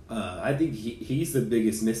him. I think he's the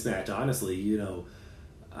biggest mismatch, honestly.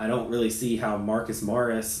 I don't really see how Marcus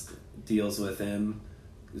Morris deals with him.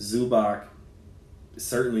 Zubac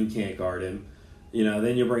certainly can't guard him.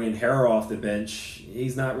 Then you bring in Harrell off the bench.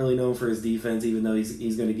 He's not really known for his defense, even though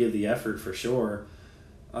he's going to give the effort for sure.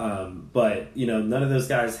 But none of those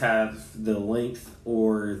guys have the length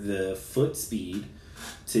or the foot speed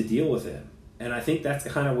to deal with him. And I think that's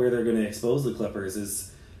kind of where they're going to expose the Clippers is,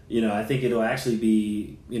 I think it'll actually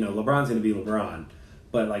be, LeBron's going to be LeBron.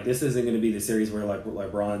 But, this isn't going to be the series where,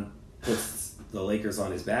 LeBron puts the Lakers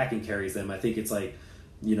on his back and carries them. I think it's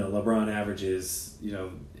LeBron averages,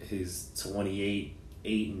 his 28,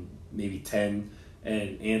 8, and maybe 10.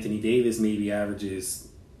 And Anthony Davis maybe averages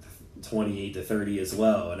 28 to 30 as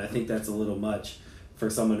well. And I think that's a little much for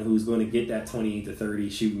someone who's going to get that 28 to 30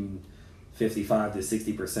 shooting 55 to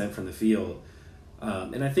 60% from the field.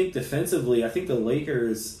 And I think defensively, I think the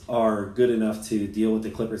Lakers are good enough to deal with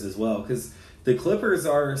the Clippers as well, because the Clippers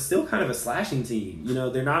are still kind of a slashing team. You know,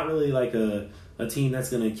 they're not really like a team that's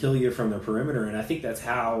going to kill you from the perimeter, and I think that's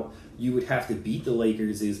how you would have to beat the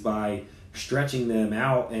Lakers, is by stretching them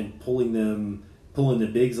out and pulling the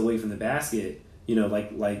bigs away from the basket. You know, like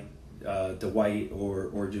Dwight or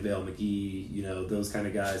JaVale McGee. You know, those kind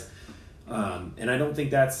of guys. And I don't think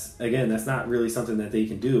that's not really something that they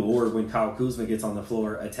can do. Or when Kyle Kuzma gets on the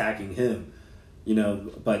floor attacking him, you know,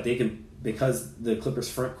 but they can, because the Clippers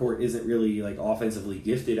front court isn't really like offensively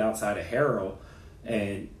gifted outside of Harrell,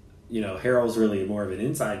 and you know, Harrell's really more of an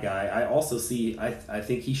inside guy. I also see, I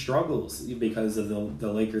think he struggles because of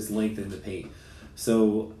the Lakers' length in the paint.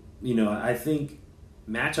 So, you know, I think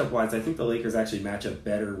matchup-wise, I think the Lakers actually match up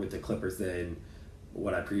better with the Clippers than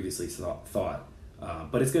what I previously thought.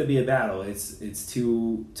 But it's going to be a battle. It's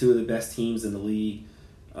two of the best teams in the league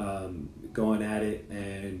going at it,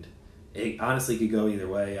 and it honestly could go either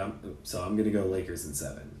way. So I'm going to go Lakers in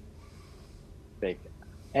 7. Big.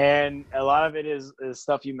 And a lot of it is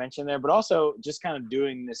stuff you mentioned there, but also just kind of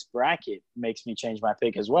doing this bracket makes me change my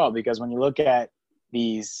pick as well, because when you look at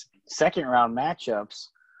these second-round matchups,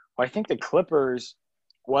 well, I think the Clippers,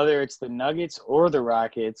 whether it's the Nuggets or the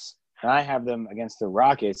Rockets, and I have them against the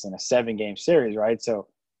Rockets in a 7-game series, right? So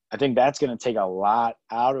I think that's going to take a lot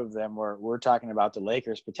out of them, where we're talking about the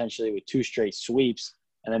Lakers potentially with 2 straight sweeps,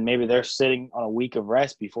 and then maybe they're sitting on a week of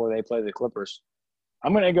rest before they play the Clippers.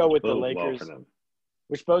 I'm going to go with the Lakers.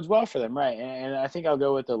 Which bodes well for them, right? And I think I'll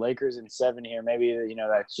go with the Lakers in 7 here. Maybe, you know,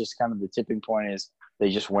 that's just kind of the tipping point, is they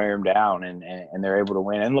just wear them down and they're able to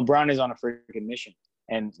win. And LeBron is on a freaking mission.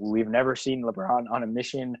 And we've never seen LeBron on a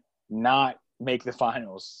mission not make the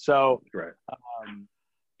finals. So, right.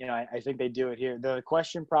 You know, I think they do it here. The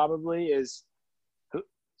question probably is, who,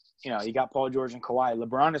 you know, you got Paul George and Kawhi.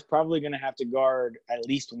 LeBron is probably going to have to guard at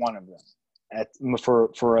least one of them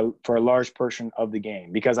for a large portion of the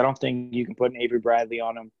game, because I don't think you can put an Avery Bradley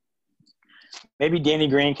on him. Maybe Danny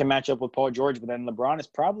Green can match up with Paul George, but then LeBron is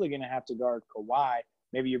probably going to have to guard Kawhi.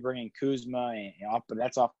 Maybe you're bringing Kuzma, but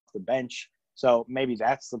that's off the bench. So maybe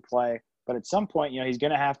that's the play. But at some point, you know, he's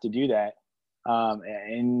going to have to do that.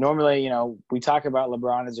 And normally, you know, we talk about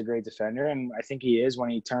LeBron as a great defender, and I think he is when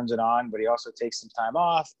he turns it on, but he also takes some time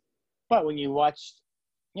off. But when you watch,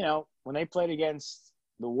 you know, when they played against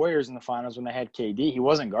the Warriors in the finals, when they had KD, he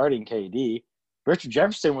wasn't guarding KD. Richard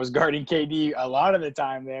Jefferson was guarding KD a lot of the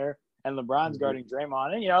time there, and LeBron's guarding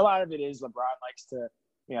Draymond. And, you know, a lot of it is LeBron likes to,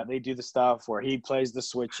 you know, they do the stuff where he plays the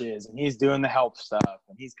switches and he's doing the help stuff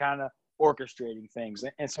and he's kind of orchestrating things.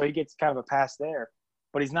 And so he gets kind of a pass there,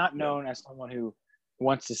 but he's not known as someone who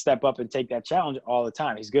wants to step up and take that challenge all the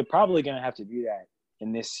time. He's probably going to have to do that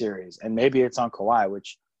in this series. And maybe it's on Kawhi,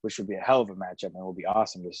 which would be a hell of a matchup and will be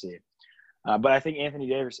awesome to see. But I think Anthony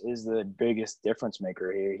Davis is the biggest difference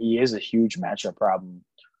maker here. He is a huge matchup problem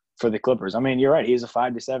for the Clippers. I mean, you're right. He's a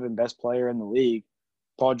 5-7 best player in the league.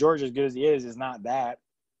 Paul George, as good as he is not that.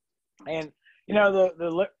 And, you know,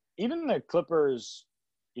 even the Clippers,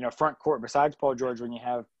 you know, front court, besides Paul George, when you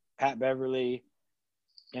have Pat Beverly,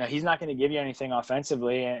 you know, he's not going to give you anything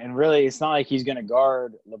offensively. And really, it's not like he's going to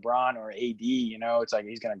guard LeBron or AD. You know, it's like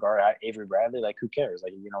he's going to guard Avery Bradley. Like, who cares?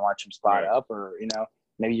 Like, you're going to watch him spot up, or, you know,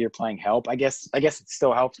 maybe you're playing help. I guess it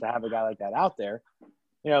still helps to have a guy like that out there.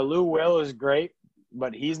 You know, Lou Will is great,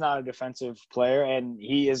 but he's not a defensive player, and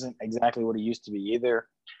he isn't exactly what he used to be either.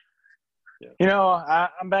 Yeah. You know,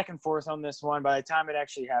 I'm back and forth on this one. By the time it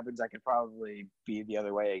actually happens, I could probably be the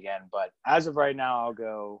other way again. But as of right now, I'll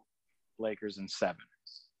go Lakers in 7.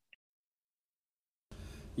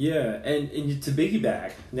 Yeah, and to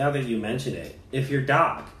piggyback, now that you mention it, if you're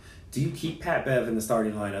Doc, do you keep Pat Bev in the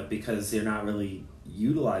starting lineup because they're not really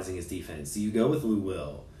utilizing his defense? Do you go with Lou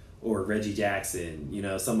Will or Reggie Jackson? You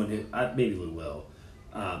know, someone who maybe Lou Will,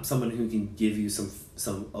 someone who can give you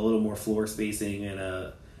a little more floor spacing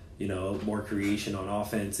and more creation on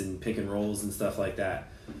offense and pick and rolls and stuff like that.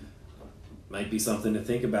 Might be something to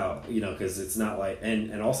think about, you know, because it's not like,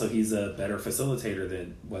 and also he's a better facilitator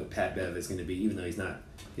than what Pat Bev is going to be, even though he's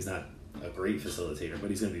not a great facilitator, but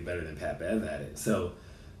he's going to be better than Pat Bev at it. So,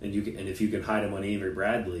 and if you can hide him on Avery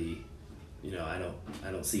Bradley, you know,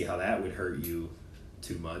 I don't see how that would hurt you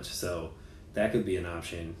too much. So that could be an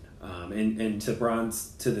option. And to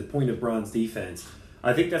the point of Bron's defense,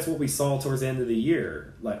 I think that's what we saw towards the end of the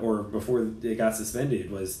year, or before it got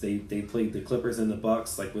suspended, was they played the Clippers and the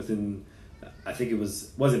Bucks like within, I think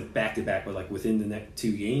wasn't back to back, but like within the next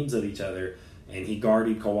 2 games of each other. And he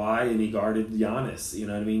guarded Kawhi and he guarded Giannis. You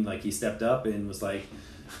know what I mean? Like, he stepped up and was like,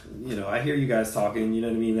 I hear you guys talking, you know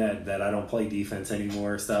what I mean, that I don't play defense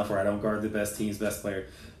anymore stuff, or I don't guard the best team's best player.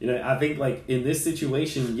 I think, like, in this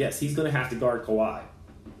situation, yes, he's going to have to guard Kawhi.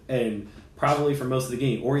 And probably for most of the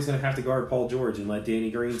game. Or he's going to have to guard Paul George and let Danny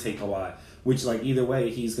Green take Kawhi. Which, like, either way,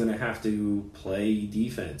 he's going to have to play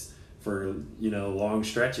defense for, long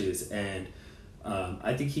stretches. And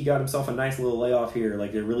I think he got himself a nice little layoff here.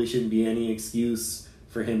 Like, there really shouldn't be any excuse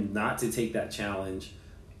for him not to take that challenge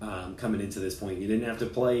coming into this point. You didn't have to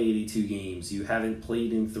play 82 games. You haven't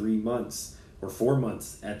played in 3 months or 4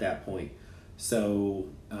 months at that point. So,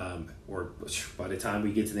 or by the time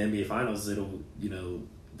we get to the NBA Finals, it'll,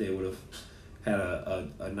 they would have had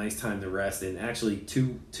a nice time to rest. And actually,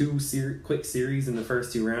 two quick series in the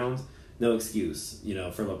first 2 rounds, no excuse,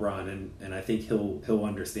 for LeBron. And I think he'll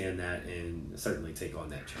understand that and certainly take on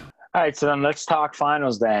that challenge. All right, so then let's talk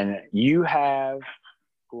finals then. You have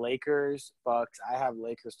Lakers, Bucks. I have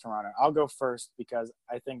Lakers, Toronto. I'll go first because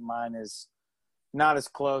I think mine is not as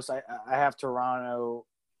close. I have Toronto.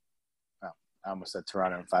 Oh, I almost said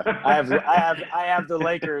Toronto in 5. I have the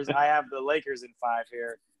Lakers. I have the Lakers in 5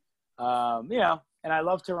 here. And I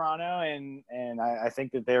love Toronto, and I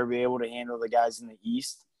think that they'll be able to handle the guys in the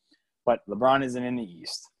East. But LeBron isn't in the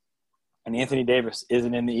East, and Anthony Davis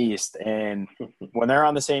isn't in the East. And when they're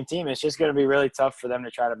on the same team, it's just going to be really tough for them to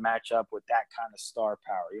try to match up with that kind of star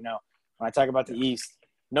power. When I talk about the East,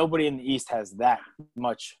 nobody in the East has that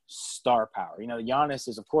much star power. Giannis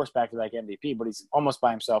is, of course, back-to-back MVP, but he's almost by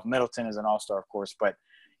himself. Middleton is an all-star, of course. But,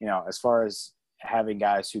 as far as having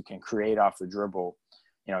guys who can create off the dribble,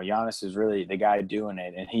 Giannis is really the guy doing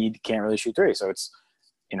it, and he can't really shoot 3. So it's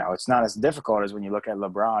not as difficult as when you look at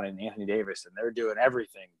LeBron and Anthony Davis, and they're doing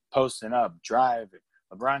everything, posting up, driving.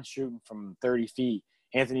 LeBron's shooting from 30 feet.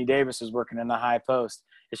 Anthony Davis is working in the high post.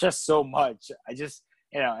 It's just so much.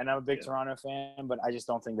 And I'm a big Toronto fan, but I just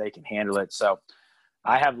don't think they can handle it. So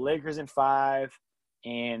I have Lakers in 5,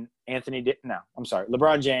 and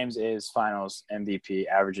LeBron James is finals MVP,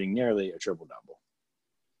 averaging nearly a triple-double.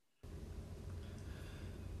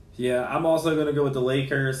 Yeah, I'm also going to go with the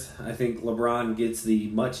Lakers. I think LeBron gets the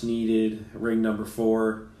much-needed ring number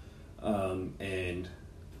 4, and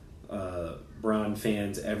Bron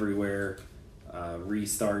fans everywhere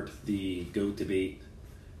restart the GOAT debate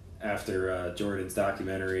after Jordan's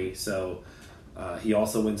documentary. So he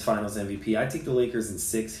also wins Finals MVP. I take the Lakers in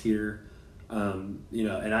 6 here. And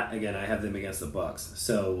I have them against the Bucks.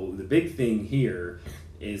 So the big thing here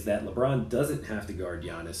is that LeBron doesn't have to guard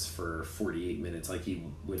Giannis for 48 minutes like he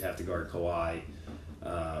would have to guard Kawhi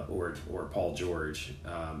or Paul George.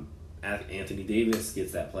 Anthony Davis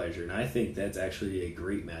gets that pleasure, and I think that's actually a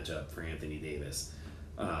great matchup for Anthony Davis.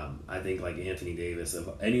 I think, like, Anthony Davis,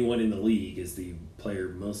 of anyone in the league, is the player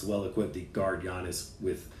most well-equipped to guard Giannis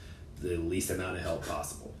with the least amount of help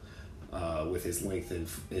possible. With his length,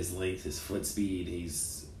 his foot speed,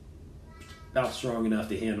 he's about strong enough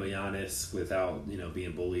to handle Giannis without,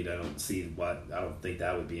 being bullied. I don't think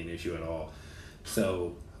that would be an issue at all.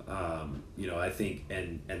 So, I think,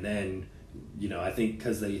 and then, I think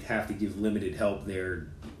because they have to give limited help there,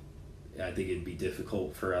 I think it'd be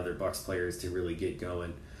difficult for other Bucks players to really get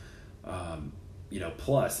going.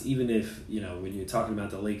 Plus, even if, when you're talking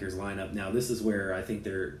about the Lakers lineup, now this is where I think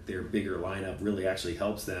their bigger lineup really actually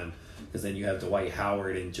helps them, because then you have Dwight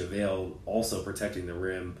Howard and JaVale also protecting the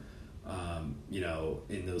rim,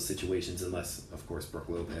 in those situations, unless, of course, Brook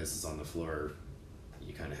Lopez is on the floor.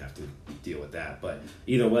 You kind of have to deal with that. But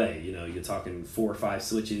either way, you're talking 4 or 5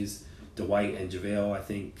 switches. Dwight and JaVale, I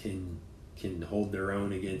think, can hold their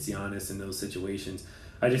own against Giannis in those situations.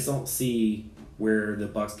 I just don't see where the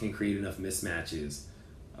Bucks can create enough mismatches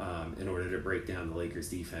in order to break down the Lakers'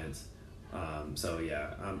 defense.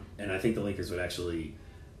 And I think the Lakers would actually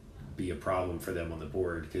be a problem for them on the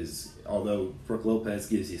board, because although Brook Lopez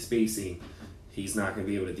gives you spacing, he's not going to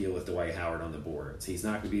be able to deal with Dwight Howard on the boards. He's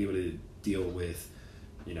not going to be able to deal with,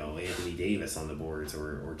 Anthony Davis on the boards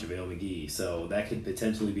or JaVale McGee. So that could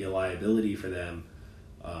potentially be a liability for them.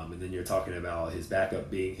 And then you're talking about his backup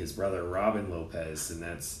being his brother, Robin Lopez, and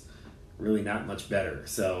that's really not much better.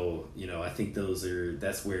 So, I think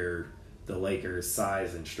that's where the Lakers'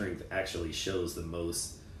 size and strength actually shows the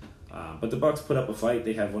most. But the Bucks put up a fight.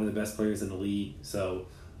 They have one of the best players in the league. So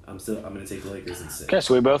I'm going to take the Lakers in 6. Okay,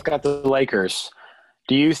 so we both got the Lakers.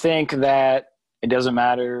 Do you think that it doesn't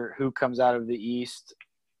matter who comes out of the East,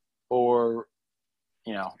 or,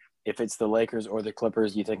 if it's the Lakers or the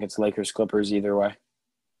Clippers, do you think it's Lakers-Clippers either way?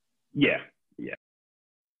 Yeah.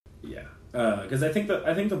 Because I think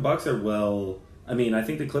the Bucks are I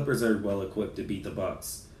think the Clippers are well equipped to beat the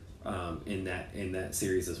Bucks in that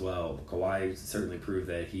series as well. Kawhi certainly proved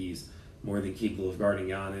that he's more than capable of guarding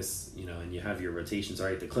Giannis, you know, and you have your rotations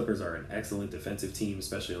right. The Clippers are an excellent defensive team,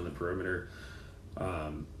 especially on the perimeter.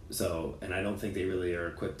 And I don't think they really are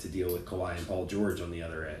equipped to deal with Kawhi and Paul George on the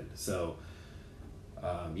other end. So,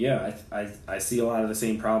 I see a lot of the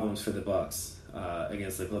same problems for the Bucks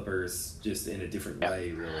against the Clippers, just in a different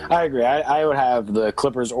way, really. I agree. I would have the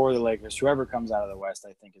Clippers or the Lakers. Whoever comes out of the West,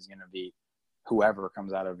 I think, is going to be whoever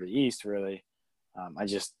comes out of the East, really.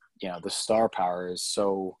 The star power is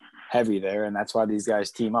so heavy there, and that's why these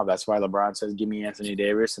guys team up. That's why LeBron says, give me Anthony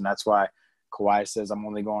Davis, and that's why Kawhi says, I'm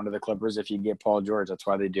only going to the Clippers if you get Paul George. That's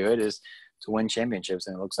why they do it, is to win championships,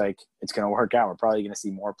 and it looks like it's going to work out. We're probably going to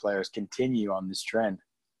see more players continue on this trend.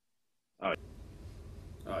 Oh,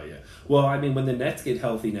 yeah. Well, I mean, when the Nets get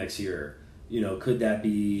healthy next year, you know, could that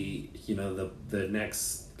be, you know, the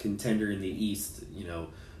next contender in the East? You know,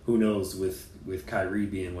 who knows with Kyrie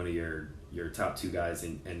being one of your top two guys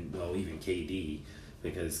and even KD,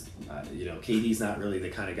 because, KD's not really the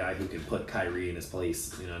kind of guy who can put Kyrie in his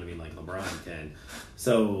place, you know what I mean, like LeBron can.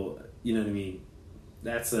 So, you know what I mean,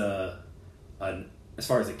 that's as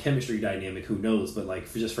far as a chemistry dynamic, who knows, but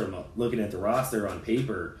like just from looking at the roster on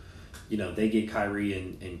paper, you know, they get Kyrie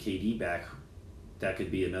and KD back, that could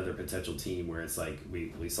be another potential team where it's like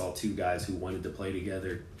we saw two guys who wanted to play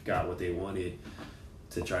together, got what they wanted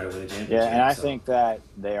to try to win a championship. Yeah, and I think that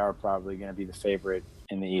they are probably going to be the favorite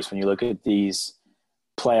in the East. When you look at these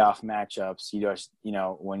playoff matchups,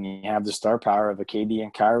 when you have the star power of a KD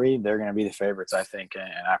and Kyrie, they're going to be the favorites, I think, and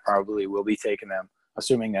I probably will be taking them,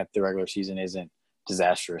 assuming that the regular season isn't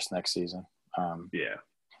disastrous next season.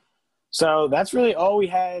 So that's really all we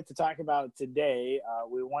had to talk about today.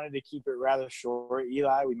 We wanted to keep it rather short.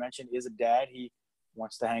 Eli, we mentioned, is a dad. He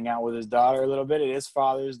wants to hang out with his daughter a little bit. It is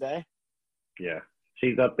Father's Day. Yeah.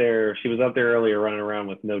 She's up there. She was up there earlier running around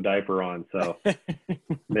with no diaper on, so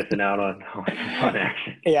missing out on fun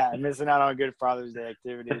action. Yeah, missing out on good Father's Day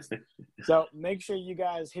activities. So make sure you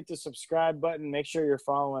guys hit the subscribe button. Make sure you're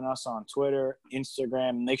following us on Twitter,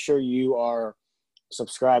 Instagram. Make sure you are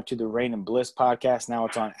subscribed to the Rain and Bliss podcast. Now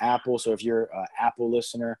it's on Apple, so if you're an Apple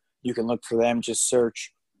listener, you can look for them. Just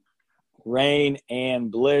search Rain and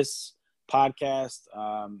Bliss podcast,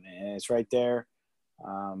 and it's right there.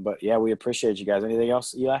 But yeah, we appreciate you guys. Anything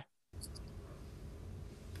else, Eli?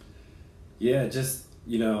 Yeah, just,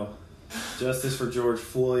 justice for George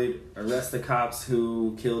Floyd, arrest the cops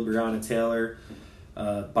who killed Breonna Taylor,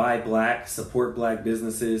 buy black, support black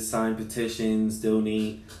businesses, sign petitions,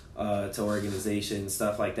 donate to organizations,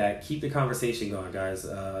 stuff like that. Keep the conversation going, guys.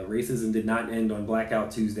 Racism did not end on Blackout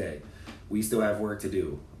Tuesday. We still have work to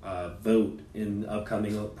do. Vote in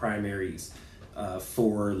upcoming primaries.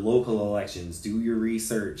 For local elections, do your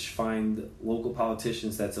research, find local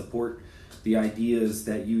politicians that support the ideas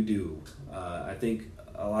that you do. I think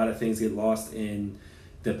a lot of things get lost in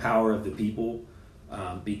the power of the people,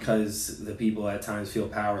 because the people at times feel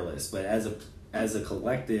powerless. But as a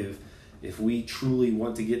collective, if we truly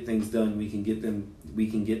want to get things done, we can get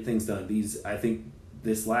things done. I think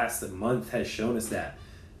this last month has shown us that,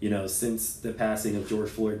 since the passing of George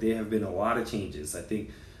Floyd, there have been a lot of changes. I think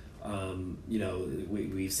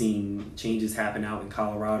we've seen changes happen out in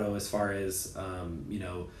Colorado as far as,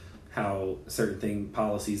 how certain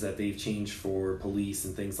policies that they've changed for police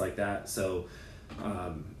and things like that. So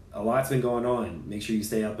a lot's been going on. Make sure you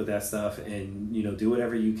stay up with that stuff and, do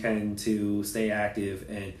whatever you can to stay active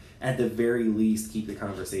and at the very least keep the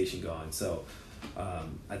conversation going. So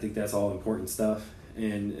I think that's all important stuff.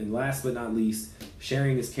 And last but not least,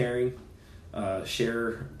 sharing is caring.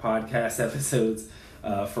 Share podcast episodes.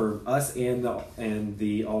 For us and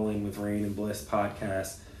the All In with Rain and Bliss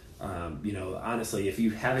podcast, honestly, if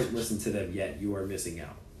you haven't listened to them yet, you are missing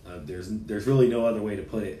out. There's really no other way to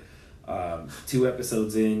put it. 2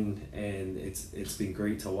 episodes in, and it's been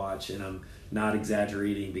great to watch, and I'm not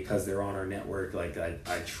exaggerating because they're on our network. Like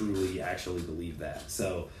I truly actually believe that.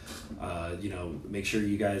 So, make sure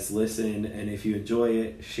you guys listen, and if you enjoy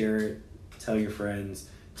it, share it, tell your friends,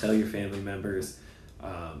 tell your family members.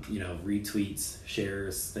 Retweets,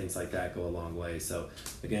 shares, things like that go a long way. So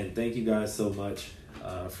again, thank you guys so much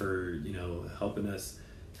for helping us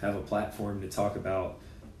have a platform to talk about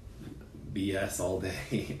BS all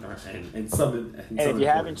day and if you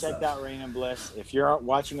haven't checked out Rain and Bliss, if you're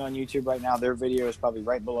watching on YouTube right now, their video is probably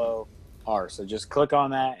right below ours. So just click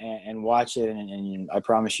on that and watch it, and I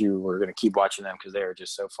promise you we're going to keep watching them because they are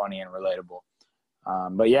just so funny and relatable.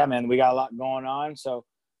 But yeah, man, we got a lot going on, so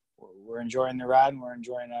we're enjoying the ride, and we're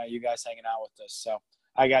enjoying you guys hanging out with us. So, all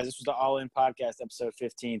right, guys, this was the All In Podcast, episode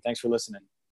 15. Thanks for listening.